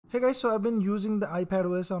Hey guys, so I've been using the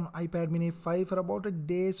iPadOS on iPad mini 5 for about a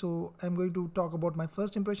day, so I'm going to talk about my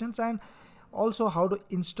first impressions and also how to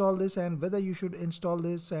install this and whether you should install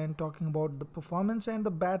this, and talking about the performance and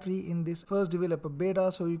the battery in this first developer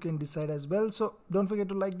beta, so you can decide as well. So don't forget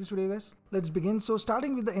to like this video guys. Let's begin. So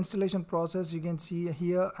starting with the installation process, you can see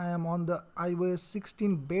here I am on the iOS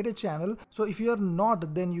 16 beta channel. So if you are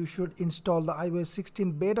not, then you should install the iOS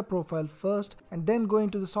 16 beta profile first and then go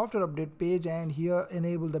into the software update page, and here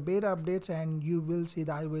enable the beta updates and you will see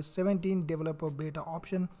the iOS 17 developer beta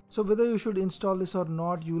option. So whether you should install this or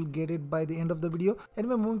not, you will get it by the end of the video.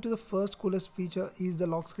 Anyway, moving to the first coolest feature is the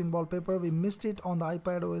lock screen wallpaper. We missed it on the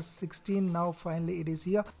iPadOS 16. Now finally it is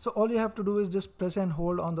here. So all you have to do is just press and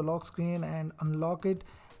hold on the lock screen and unlock it,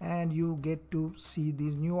 and you get to see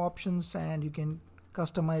these new options and you can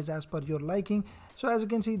customize as per your liking. So as you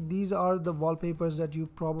can see, these are the wallpapers that you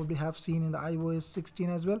probably have seen in the iOS 16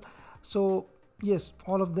 as well. So yes,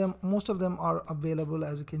 all of them, most of them are available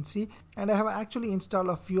as you can see, and I have actually installed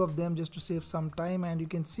a few of them just to save some time. And you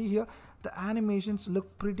can see here the animations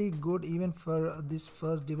look pretty good even for this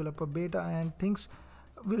first developer beta, and things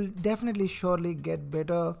will definitely surely get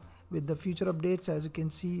better with the future updates. As you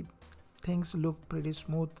can see, things look pretty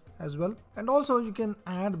smooth as well. And also you can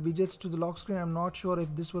add widgets to the lock screen. I'm not sure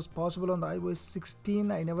if this was possible on the iOS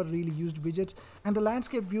 16. I never really used widgets, and the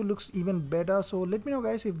landscape view looks even better, so let me know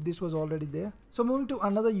guys if this was already there. So moving to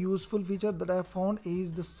another useful feature that I found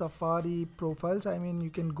is the Safari profiles. I mean,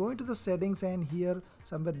 you can go into the settings and here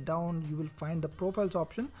somewhere down you will find the profiles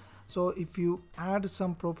option. So if you add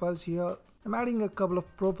some profiles here, I'm adding a couple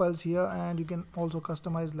of profiles here, and you can also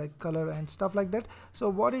customize like color and stuff like that. So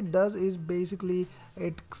what it does is basically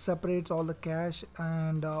it separates all the cache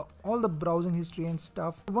and all the browsing history and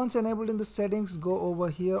stuff. Once enabled in the settings, go over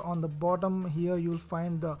here on the bottom. Here you'll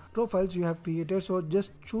find the profiles you have created, so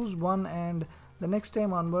just choose one, and the next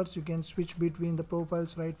time onwards you can switch between the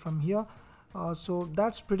profiles right from here. So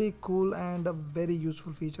that's pretty cool and a very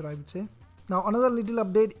useful feature, I would say. Now another little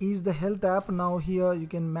update is the health app. Now here you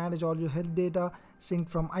can manage all your health data synced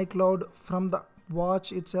from iCloud, from the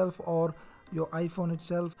watch itself or your iPhone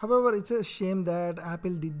itself. However, it's a shame that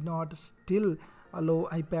Apple did not still allow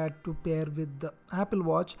iPad to pair with the Apple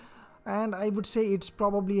Watch, and I would say it's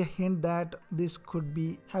probably a hint that this could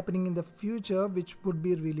be happening in the future, which would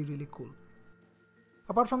be really cool.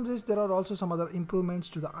 Apart from this, there are also some other improvements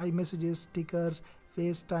to the iMessages, stickers,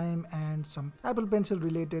 FaceTime, and some Apple Pencil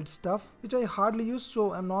related stuff which I hardly use,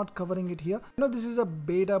 so I'm not covering it here. You know, this is a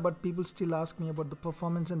beta, but people still ask me about the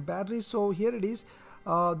performance and battery, so here it is.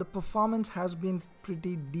 The performance has been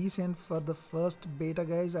pretty decent for the first beta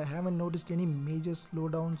guys. I haven't noticed any major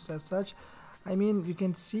slowdowns as such. I mean, you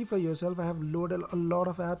can see for yourself, I have loaded a lot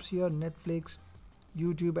of apps here, Netflix,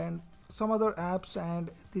 YouTube, and some other apps, and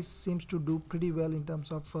this seems to do pretty well in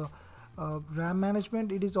terms of RAM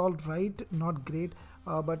management. It is all right, not great,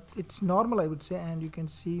 but it's normal I would say, and you can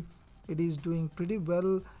see it is doing pretty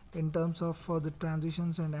well in terms of the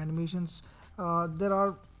transitions and animations. There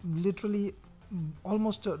are literally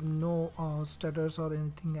almost no stutters or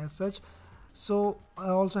anything as such. So I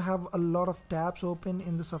also have a lot of tabs open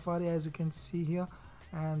in the Safari, as you can see here,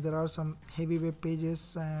 and there are some heavy web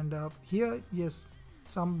pages, and here, yes,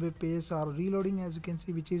 some web pages are reloading, as you can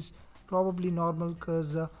see, which is probably normal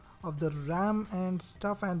because of the RAM and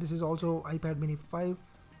stuff. And this is also iPad mini 5,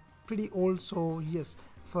 pretty old, so yes,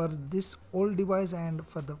 for this old device and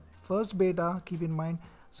for the first beta, keep in mind,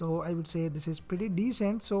 so I would say this is pretty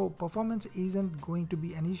decent. So performance isn't going to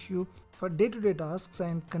be an issue for day-to-day tasks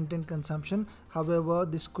and content consumption. However,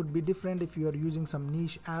 this could be different if you are using some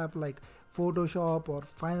niche app like Photoshop or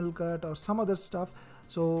Final Cut or some other stuff,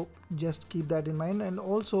 so just keep that in mind. And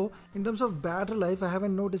also in terms of battery life, I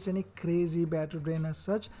haven't noticed any crazy battery drain as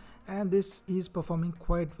such, and this is performing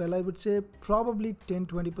quite well. I would say probably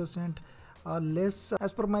 10-20% less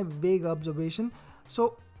as per my vague observation.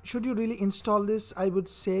 So should you really install this? I would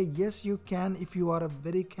say yes, you can if you are a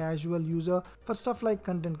very casual user for stuff like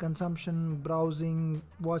content consumption, browsing,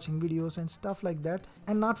 watching videos and stuff like that,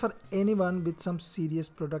 and not for anyone with some serious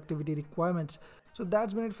productivity requirements. So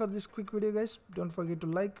that's been it for this quick video guys. Don't forget to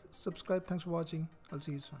like, subscribe. Thanks for watching. I'll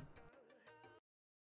see you soon.